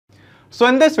So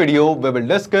in this video, we will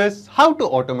discuss how to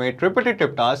automate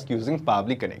repetitive tasks using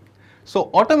Pabbly Connect.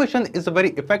 So automation is a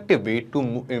very effective way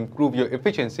to improve your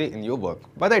efficiency in your work,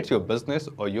 whether it's your business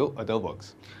or your other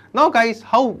works. Now guys,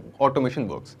 how automation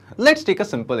works? Let's take a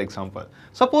simple example.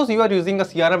 Suppose you are using a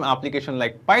CRM application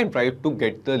like Pipedrive to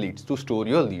get the leads, to store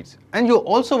your leads, and you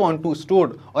also want to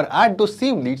store or add those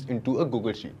same leads into a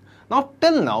Google Sheet. Now,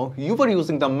 till now, you were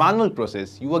using the manual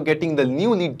process. You were getting the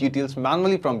new lead details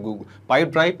manually from Google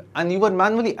Pipedrive, and you were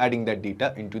manually adding that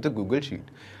data into the Google Sheet.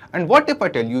 And what if I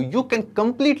tell you, you can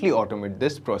completely automate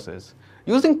this process?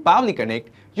 Using Pabbly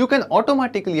Connect, you can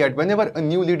automatically add, whenever a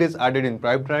new lead is added in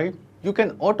Pipedrive, you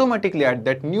can automatically add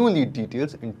that new lead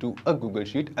details into a Google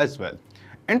Sheet as well.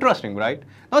 Interesting, right?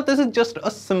 Now this is just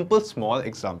a simple small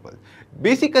example.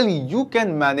 Basically, you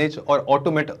can manage or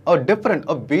automate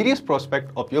a various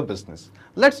prospects of your business.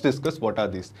 Let's discuss what are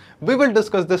these. We will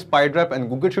discuss this Pipedrive and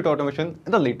Google Sheet automation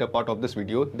in the later part of this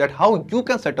video, that how you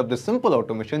can set up this simple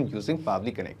automation using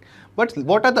Pabbly Connect. But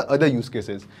what are the other use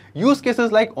cases? Use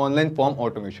cases like online form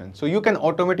automation. So you can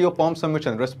automate your form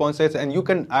submission responses, and you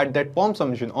can add that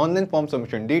online form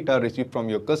submission data received from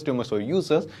your customers or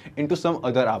users into some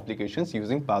other applications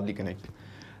using Pabbly Connect.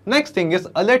 Next thing is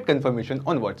alert confirmation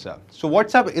on WhatsApp. So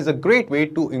WhatsApp is a great way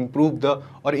to improve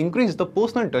or increase the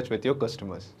personal touch with your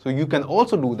customers. So you can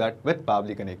also do that with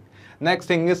Pabbly Connect. Next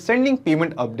thing is sending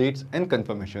payment updates and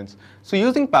confirmations. So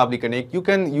using Pabbly Connect, you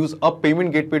can use a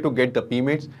payment gateway to get the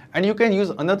payments, and you can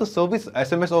use another service,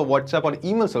 SMS or WhatsApp or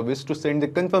email service, to send the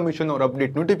confirmation or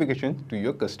update notification to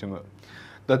your customer.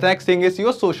 The next thing is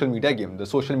your social media game, the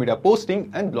social media posting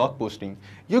and blog posting.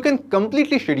 You can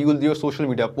completely schedule your social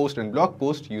media post and blog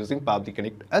post using Pabbly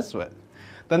Connect as well.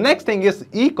 The next thing is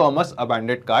e-commerce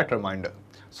abandoned cart reminder.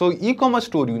 So e-commerce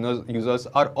store users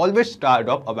are always tired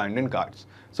of abandoned carts.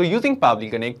 So using Pabbly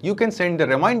Connect, you can send the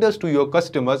reminders to your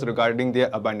customers regarding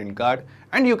their abandoned cart,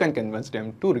 and you can convince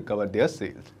them to recover their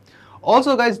sales.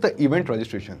 Also guys, the event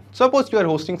registration. Suppose you are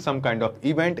hosting some kind of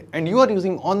event and you are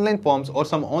using online forms or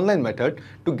some online method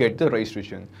to get the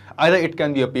registration. Either it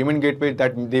can be a payment gateway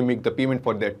that they make the payment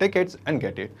for their tickets and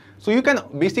get it. So you can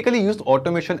basically use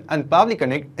automation and Pabbly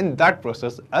Connect in that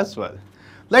process as well.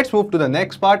 Let's move to the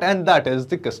next part, and that is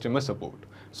the customer support.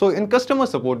 So in customer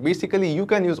support, basically you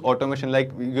can use automation,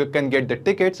 like you can get the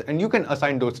tickets and you can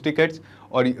assign those tickets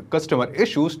or customer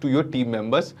issues to your team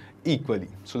members equally.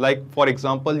 So like for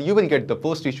example, you will get the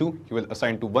first issue, you will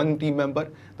assign to one team member,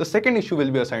 the second issue will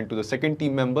be assigned to the second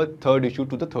team member, third issue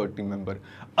to the third team member.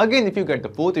 Again, if you get the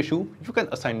fourth issue, you can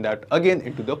assign that again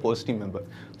into the first team member.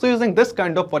 So using this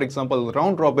kind of, for example,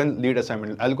 round robin lead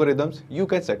assignment algorithms, you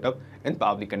can set up in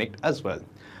Pabbly Connect as well.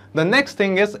 The next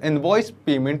thing is invoice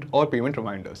payment or payment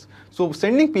reminders. So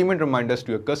sending payment reminders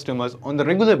to your customers on the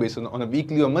regular basis, on a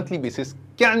weekly or monthly basis,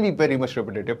 can be very much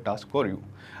repetitive task for you.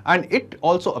 And it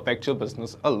also affects your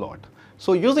business a lot.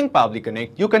 So using Pabbly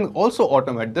Connect, you can also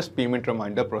automate this payment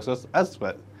reminder process as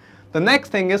well. The next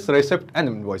thing is receipt and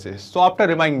invoices. So after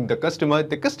reminding the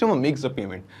customer makes the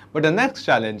payment. But the next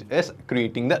challenge is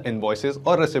creating the invoices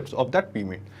or receipts of that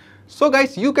payment. So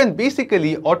guys, you can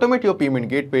basically automate your payment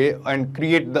gateway and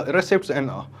create the receipts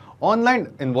and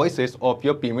online invoices of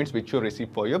your payments which you receive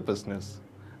for your business.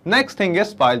 Next thing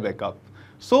is file backup.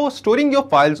 So storing your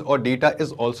files or data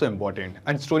is also important,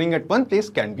 and storing at one place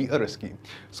can be risky.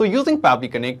 So using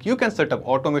Pabbly Connect, you can set up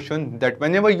automation that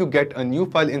whenever you get a new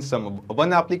file in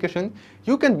one application,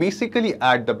 you can basically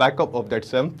add the backup of that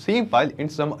same file in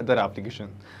some other application.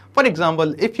 For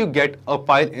example, if you get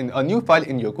a new file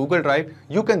in your Google Drive,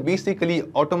 you can basically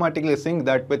automatically sync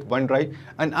that with OneDrive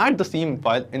and add the same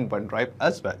file in OneDrive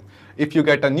as well. If you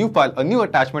get a new file, a new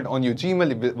attachment on your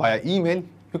Gmail via email,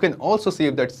 you can also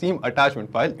save that same attachment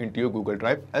file into your Google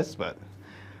Drive as well.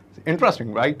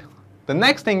 Interesting, right? The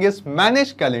next thing is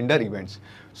manage calendar events.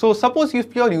 So suppose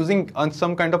if you are using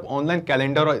some kind of online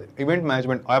calendar or event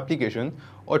management application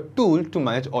or tool to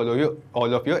manage all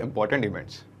of your important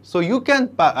events. So you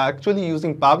can actually,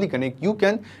 using Pabbly Connect, you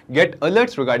can get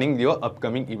alerts regarding your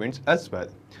upcoming events as well.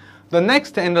 The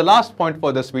next and the last point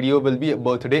for this video will be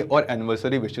birthday or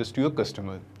anniversary wishes to your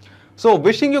customer. So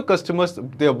wishing your customers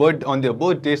on their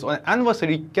birthdays or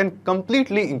anniversary can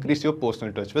completely increase your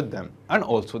personal touch with them and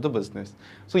also the business.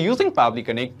 So using Pabbly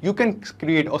Connect, you can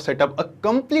create or set up a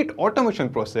complete automation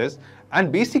process,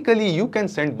 and basically you can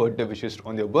send birthday wishes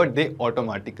on your birthday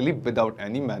automatically without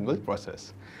any manual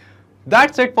process.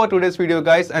 That's it for today's video,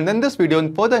 guys, and in this video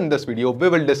and further in this video we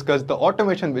will discuss the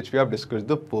automation which we have discussed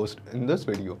the first in this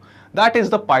video, that is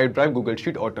the Pipedrive Google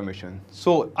Sheet automation.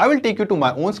 So I will take you to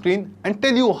my own screen and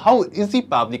tell you how easy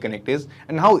Pabbly Connect is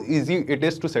and how easy it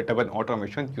is to set up an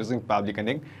automation using Pabbly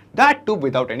Connect, that too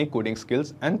without any coding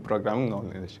skills and programming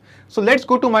knowledge. So let's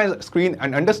go to my screen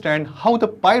and understand how the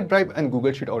Pipedrive and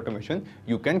Google Sheet automation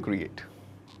you can create.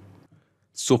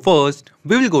 So first,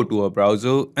 we will go to our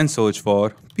browser and search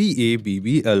for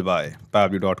Pabbly,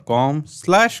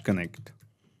 pabbly.com/connect.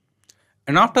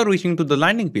 And after reaching to the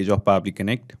landing page of Pabbly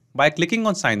Connect, by clicking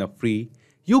on sign up free,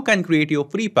 you can create your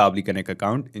free Pabbly Connect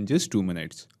account in just 2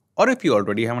 minutes. Or if you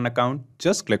already have an account,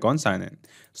 just click on sign in.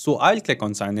 So I'll click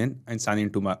on sign in and sign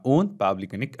into my own Pabbly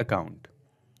Connect account.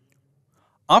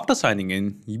 After signing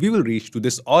in, we will reach to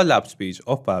this all apps page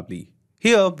of Pabbly.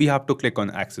 Here we have to click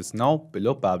on access now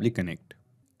below Pabbly Connect.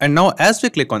 And now as we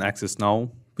click on access now,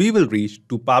 we will reach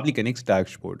to Pabbly Connect's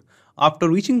dashboard. After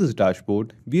reaching this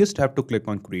dashboard, we just have to click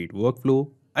on create workflow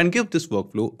and give this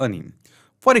workflow a name.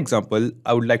 For example,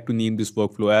 I would like to name this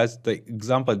workflow as the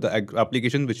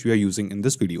application which we are using in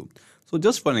this video. So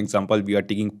just for an example, we are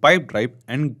taking Pipedrive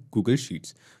and Google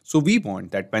Sheets. So we want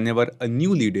that whenever a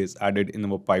new lead is added in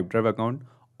our Pipedrive account,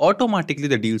 automatically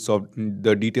the details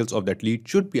of that lead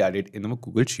should be added in our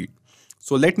Google Sheet.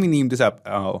 So let me name this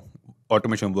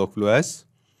automation workflow as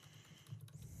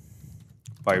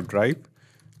Pipedrive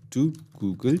to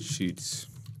Google Sheets.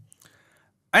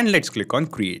 And let's click on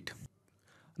create.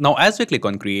 Now as we click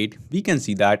on create, we can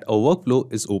see that our workflow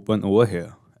is open over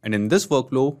here. And in this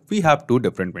workflow, we have two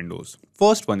different windows.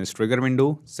 First one is trigger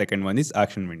window, second one is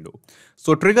action window.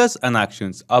 So triggers and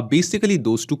actions are basically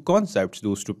those two concepts,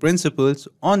 those two principles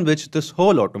on which this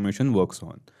whole automation works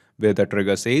on, where the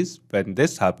trigger says when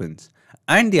this happens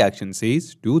and the action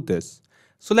says do this.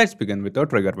 So let's begin with our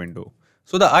trigger window.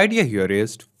 So the idea here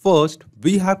is, first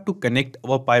we have to connect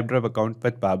our Pipedrive account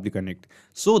with Pabbly Connect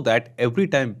so that every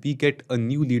time we get a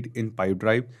new lead in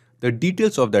Pipedrive, the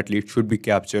details of that lead should be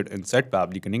captured inside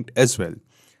Pabbly Connect as well.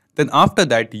 Then after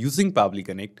that, using Pabbly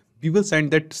Connect, we will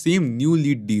send that same new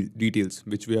lead details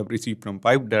which we have received from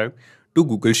Pipedrive to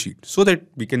Google Sheet so that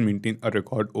we can maintain a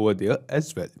record over there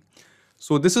as well.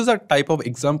 So this is a type of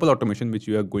example automation which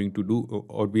we are going to do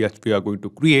or we are going to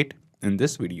create in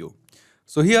this video.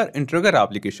 So here in trigger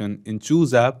application in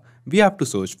choose app, we have to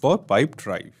search for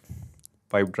Pipedrive.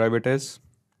 Pipedrive it is.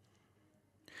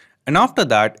 And after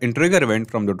that, in trigger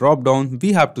event from the drop down,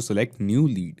 we have to select new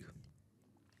lead.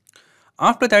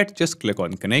 After that, just click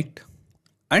on connect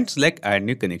and select add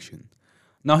new connection.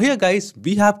 Now here guys,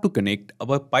 we have to connect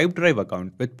our Pipedrive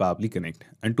account with Pabbly Connect.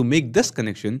 And to make this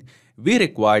connection, we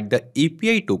require the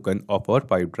API token of our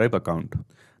Pipedrive account.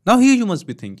 Now here you must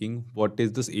be thinking, what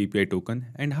is this API token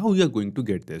and how you are going to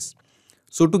get this?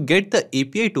 So to get the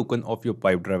API token of your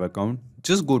Pipedrive account,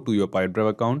 just go to your Pipedrive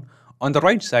account. On the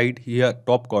right side here,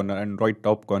 top corner and right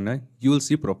top corner, you will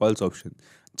see profiles option.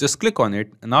 Just click on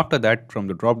it and after that from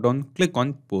the drop down, click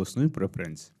on personal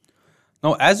preference.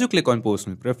 Now as you click on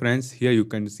personal preference, here you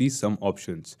can see some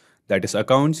options, that is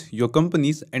accounts, your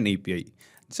companies and API.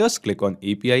 Just click on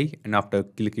API and after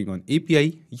clicking on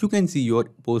API, you can see your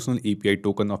personal API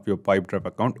token of your Pipedrive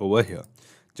account over here.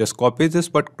 Just copy this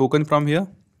token from here,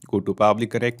 go to Pabbly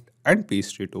Connect and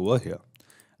paste it over here.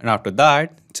 And after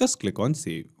that, just click on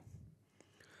save.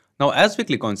 Now as we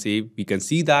click on save, we can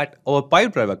see that our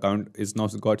Pipedrive account is now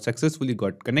successfully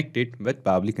got connected with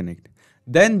Pabbly Connect.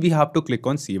 Then we have to click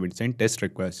on save and send test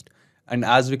request. And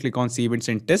as we click on save and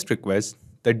send test request,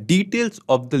 the details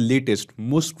of the latest,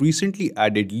 most recently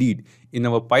added lead in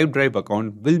our Pipedrive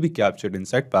account will be captured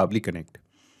inside Pabbly Connect.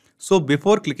 So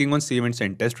before clicking on save and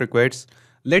send test requests,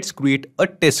 let's create a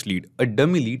test lead, a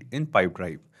dummy lead in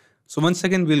Pipedrive. So once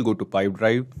again, we'll go to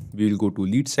Pipedrive, we'll go to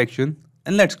lead section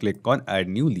and let's click on add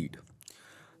new lead.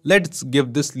 Let's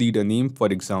give this lead a name, for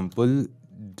example,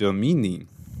 dummy name.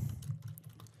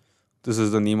 This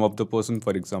is the name of the person,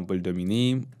 for example, dummy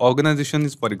name. Organization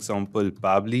is, for example,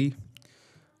 Pabbly.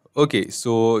 Okay,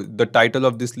 so the title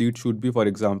of this lead should be, for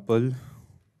example,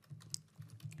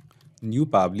 new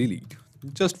Pabbly lead.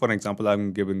 Just for example,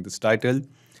 I'm giving this title.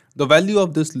 The value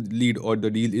of this lead or the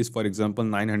deal is, for example,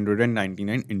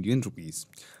 999 Indian rupees.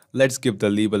 Let's give the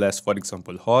label as, for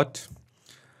example, hot.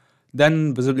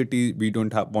 Then visibility, we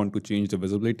don't want to change the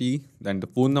visibility. Then the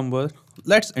phone number,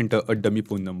 let's enter a dummy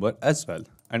phone number as well.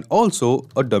 And also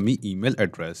a dummy email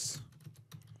address.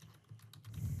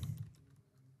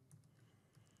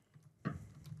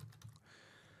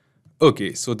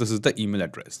 Okay, so this is the email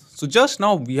address. So just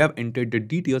now we have entered the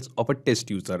details of a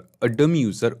test user, a dummy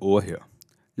user over here.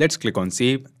 Let's click on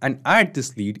save and add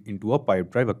this lead into a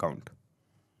Pipedrive account.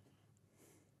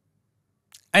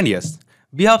 And yes,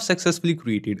 we have successfully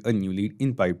created a new lead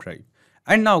in Pipedrive.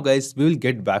 And now guys, we will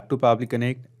get back to Pabbly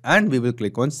Connect and we will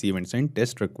click on Save and Send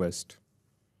Test Request.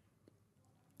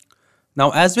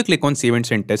 Now as we click on Save and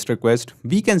Send Test Request,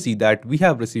 we can see that we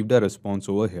have received a response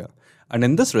over here. And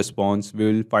in this response,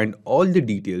 we will find all the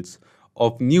details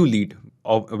of new lead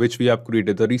of which we have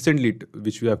created, the recent lead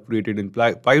which we have created in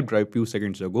Pipedrive few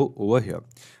seconds ago over here.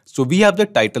 So we have the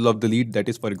title of the lead, that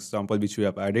is for example which we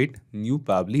have added, new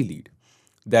Pabbly lead.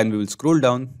 Then we will scroll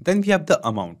down, then we have the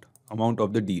amount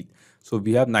of the deal. So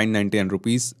we have 999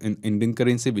 rupees in Indian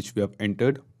currency which we have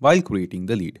entered while creating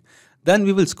the lead. Then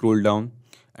we will scroll down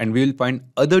and we will find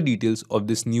other details of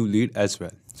this new lead as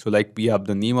well. So like we have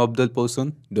the name of the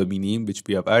person, the name which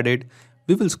we have added.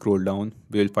 We will scroll down,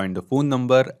 we will find the phone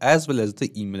number as well as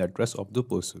the email address of the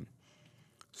person.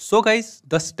 So guys,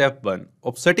 the step 1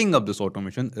 of setting up this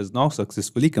automation is now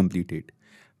successfully completed.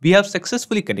 We have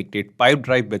successfully connected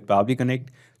Pipedrive with Pabbly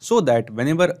Connect so that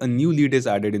whenever a new lead is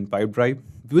added in Pipedrive,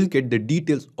 we will get the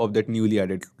details of that newly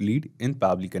added lead in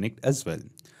Pabbly Connect as well.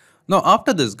 Now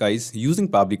after this guys, using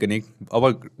Pabbly Connect,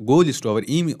 our goal is to, our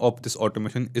aim of this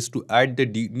automation is to add the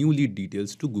new lead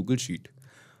details to Google Sheet.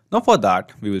 Now for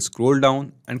that, we will scroll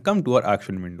down and come to our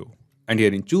action window. And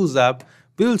here in Choose app,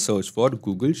 we will search for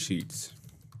Google Sheets.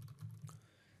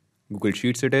 Google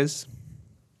Sheets it is.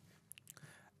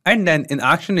 And then in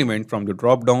action event from the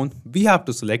drop down, we have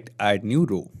to select add new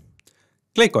row.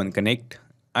 Click on connect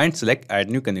and select add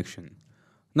new connection.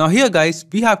 Now here guys,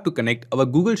 we have to connect our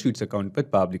Google Sheets account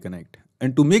with Pabbly Connect.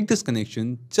 And to make this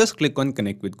connection, just click on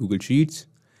connect with Google Sheets.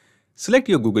 Select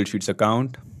your Google Sheets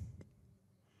account.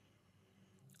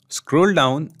 Scroll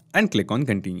down and click on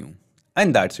continue.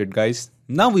 And that's it guys.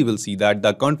 Now we will see that the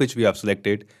account which we have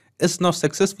selected is now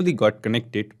successfully got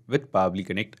connected with Pabbly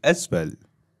Connect as well.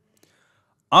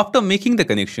 After making the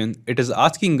connection, it is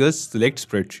asking us select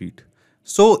spreadsheet.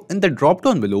 So in the drop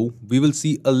down below, we will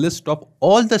see a list of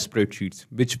all the spreadsheets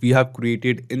which we have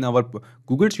created in our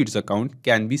Google Sheets account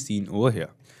can be seen over here.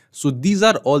 So these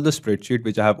are all the spreadsheets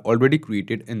which I have already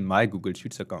created in my Google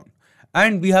Sheets account.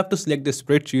 And we have to select the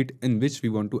spreadsheet in which we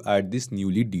want to add these new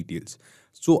lead details.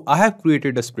 So I have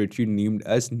created a spreadsheet named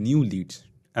as new leads.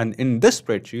 And in this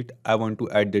spreadsheet, I want to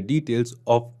add the details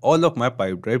of all of my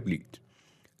Pipedrive leads.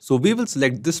 So we will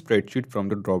select this spreadsheet from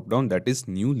the drop down, that is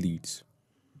new leads.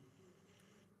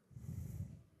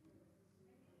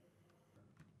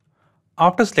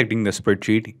 After selecting the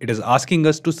spreadsheet, it is asking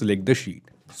us to select the sheet.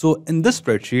 So in this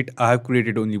spreadsheet, I have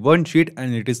created only one sheet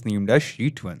and it is named as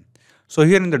sheet 1. So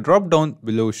here in the drop down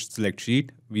below select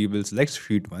sheet, we will select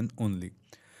sheet 1 only.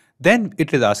 Then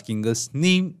it is asking us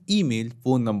name, email,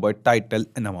 phone number, title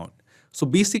and amount. So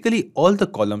basically all the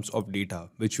columns of data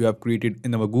which we have created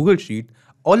in our Google Sheet,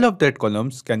 all of that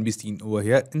columns can be seen over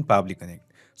here in Pabbly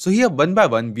Connect. So here one by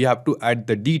one we have to add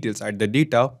the details, add the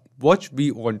data which we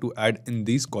want to add in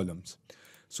these columns.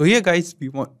 So here guys, we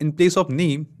want, in place of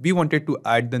name, we wanted to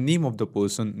add the name of the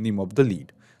person, name of the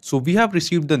lead. So we have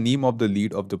received the name of the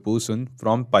lead of the person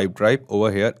from Pipedrive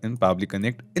over here in Pabbly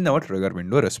Connect in our trigger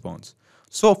window response.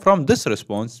 So from this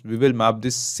response, we will map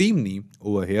this same name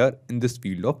over here in this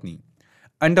field of name.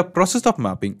 And the process of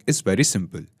mapping is very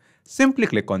simple. Simply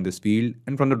click on this field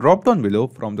and from the drop down below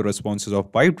from the responses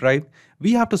of Pipedrive,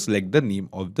 we have to select the name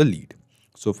of the lead.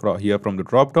 So from here from the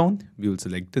drop down, we will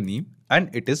select the name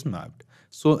and it is mapped.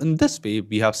 So in this way,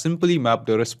 we have simply mapped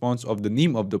the response of the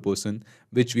name of the person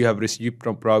which we have received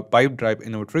from Pipedrive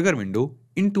in our trigger window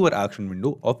into our action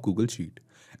window of Google Sheet.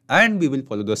 And we will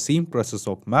follow the same process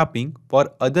of mapping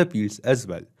for other fields as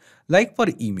well. Like for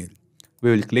email,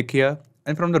 we will click here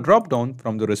and from the drop down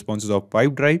from the responses of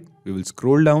Pipedrive, we will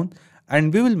scroll down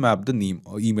and we will map the name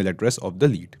or email address of the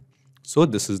lead. So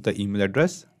this is the email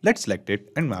address. Let's select it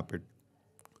and map it.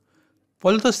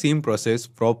 Follow the same process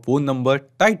for phone number,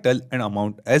 title and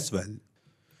amount as well.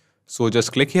 So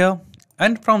just click here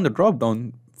and from the drop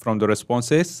down from the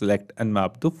responses, select and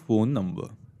map the phone number.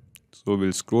 So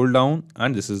we'll scroll down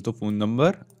and this is the phone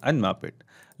number and map it.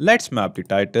 Let's map the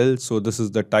title. So this is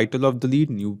the title of the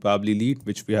lead, new Pabbly lead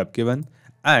which we have given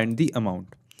and the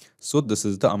amount. So this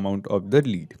is the amount of the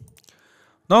lead.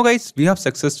 Now guys, we have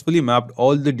successfully mapped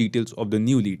all the details of the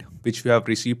new lead which we have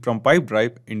received from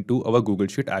Pipedrive into our Google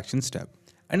Sheet Actions tab.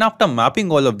 And after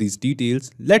mapping all of these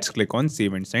details, let's click on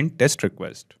Save and Send Test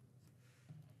Request.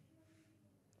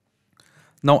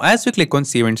 Now as we click on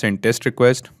Save and Send Test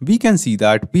Request, we can see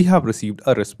that we have received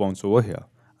a response over here.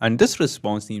 And this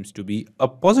response seems to be a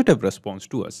positive response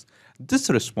to us. This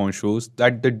response shows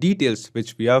that the details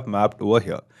which we have mapped over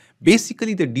here,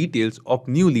 basically the details of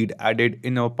new lead added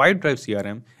in our Pipedrive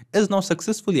CRM is now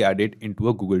successfully added into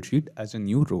a Google Sheet as a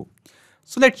new row.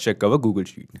 So let's check our Google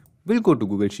Sheet. We'll go to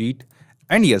Google Sheet,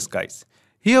 and yes guys,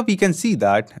 here we can see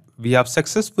that we have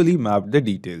successfully mapped the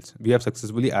details. We have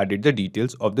successfully added the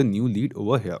details of the new lead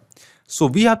over here. So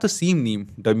we have the same name,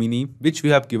 dummy name, which we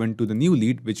have given to the new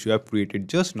lead, which we have created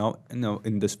just now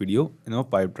in this video in our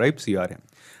Pipedrive CRM.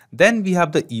 Then we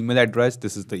have the email address.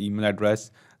 This is the email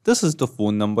address. This is the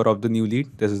phone number of the new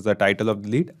lead. This is the title of the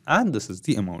lead, and this is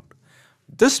the amount.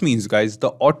 This means guys,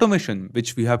 the automation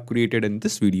which we have created in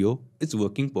this video is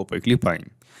working perfectly fine.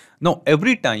 Now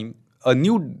every time a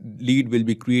new lead will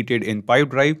be created in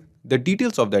Pipedrive, the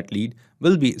details of that lead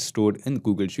will be stored in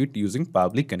Google Sheet using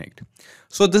Pabbly Connect.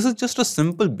 So this is just a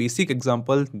simple basic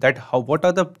example that what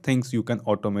are the things you can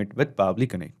automate with Pabbly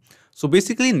Connect. So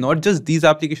basically not just these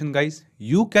applications guys,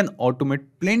 you can automate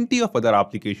plenty of other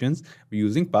applications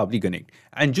using Pabbly Connect,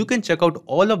 and you can check out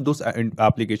all of those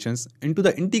applications into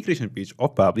the integration page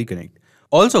of Pabbly Connect.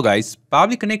 Also guys,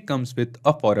 Pabbly Connect comes with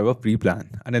a forever free plan,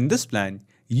 and in this plan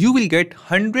you will get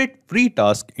 100 free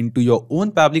tasks into your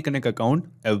own Pabbly Connect account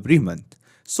every month.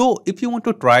 So if you want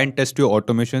to try and test your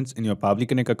automations in your Pabbly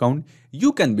Connect account,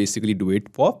 you can basically do it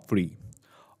for free.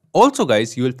 Also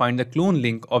guys, you will find the clone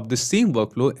link of the same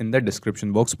workflow in the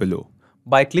description box below.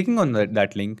 By clicking on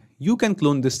that link, you can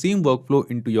clone the same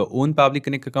workflow into your own Pabbly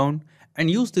Connect account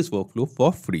and use this workflow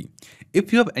for free.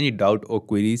 If you have any doubt or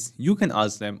queries, you can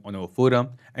ask them on our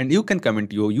forum, and you can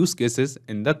comment your use cases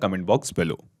in the comment box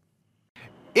below.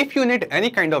 If you need any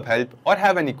kind of help or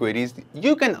have any queries,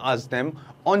 you can ask them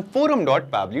on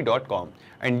forum.pabbly.com,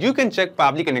 and you can check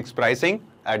Pabbly Connect's pricing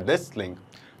at this link.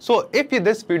 So if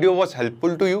this video was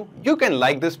helpful to you, you can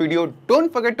like this video,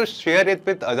 don't forget to share it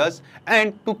with others,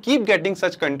 and to keep getting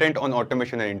such content on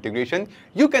automation and integration,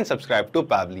 you can subscribe to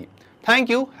Pabbly. Thank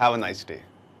you, have a nice day.